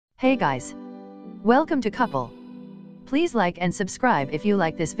Hey guys! Welcome to Couple. Please like and subscribe if you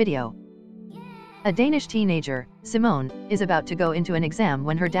like this video. A Danish teenager, Simone, is about to go into an exam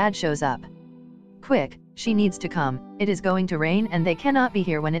when her dad shows up. Quick, she needs to come, it is going to rain and they cannot be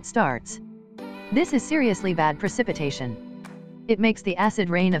here when it starts. This is seriously bad precipitation. It makes the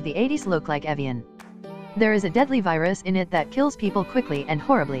acid rain of the 80s look like Evian. There is a deadly virus in it that kills people quickly and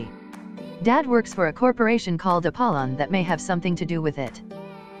horribly. Dad works for a corporation called Apollon that may have something to do with it.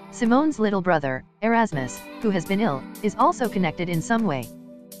 Simone's little brother, Erasmus, who has been ill, is also connected in some way.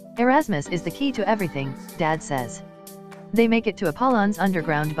 Erasmus is the key to everything, Dad says. They make it to Apollon's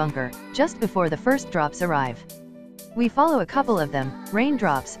underground bunker, just before the first drops arrive. We follow a couple of them,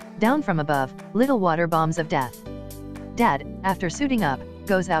 raindrops, down from above, little water bombs of death. Dad, after suiting up,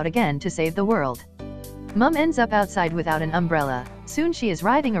 goes out again to save the world. Mum ends up outside without an umbrella, soon she is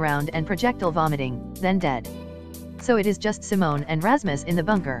writhing around and projectile vomiting, then dead. So it is just Simone and Rasmus in the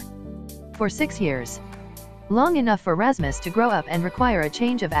bunker. For 6 years. Long enough for Rasmus to grow up and require a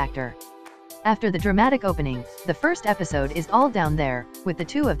change of actor. After the dramatic opening, the first episode is all down there, with the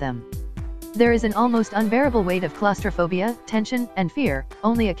two of them. There is an almost unbearable weight of claustrophobia, tension, and fear,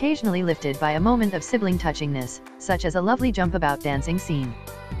 only occasionally lifted by a moment of sibling touchingness, such as a lovely jump-about dancing scene.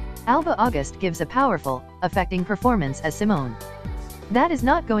 Alba August gives a powerful, affecting performance as Simone. That is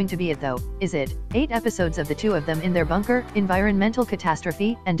not going to be it though, is it? 8 episodes of the two of them in their bunker, environmental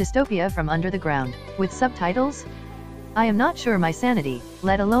catastrophe, and dystopia from under the ground, with subtitles? I am not sure my sanity,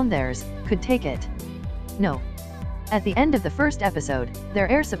 let alone theirs, could take it. No. At the end of the first episode, their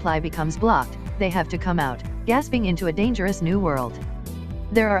air supply becomes blocked, they have to come out, gasping into a dangerous new world.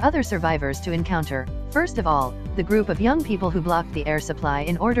 There are other survivors to encounter, first of all, the group of young people who blocked the air supply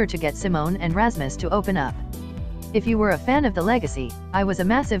in order to get Simone and Rasmus to open up. If you were a fan of The Legacy, I was a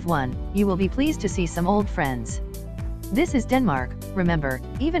massive one, you will be pleased to see some old friends. This is Denmark, remember,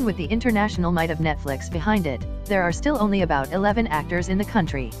 even with the international might of Netflix behind it, there are still only about 11 actors in the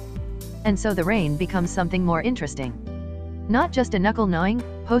country. And so the rain becomes something more interesting. Not just a knuckle-gnawing,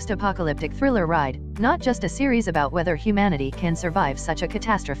 post-apocalyptic thriller ride, not just a series about whether humanity can survive such a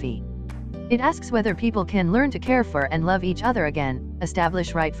catastrophe. It asks whether people can learn to care for and love each other again,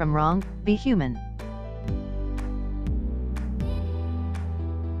 establish right from wrong, be human.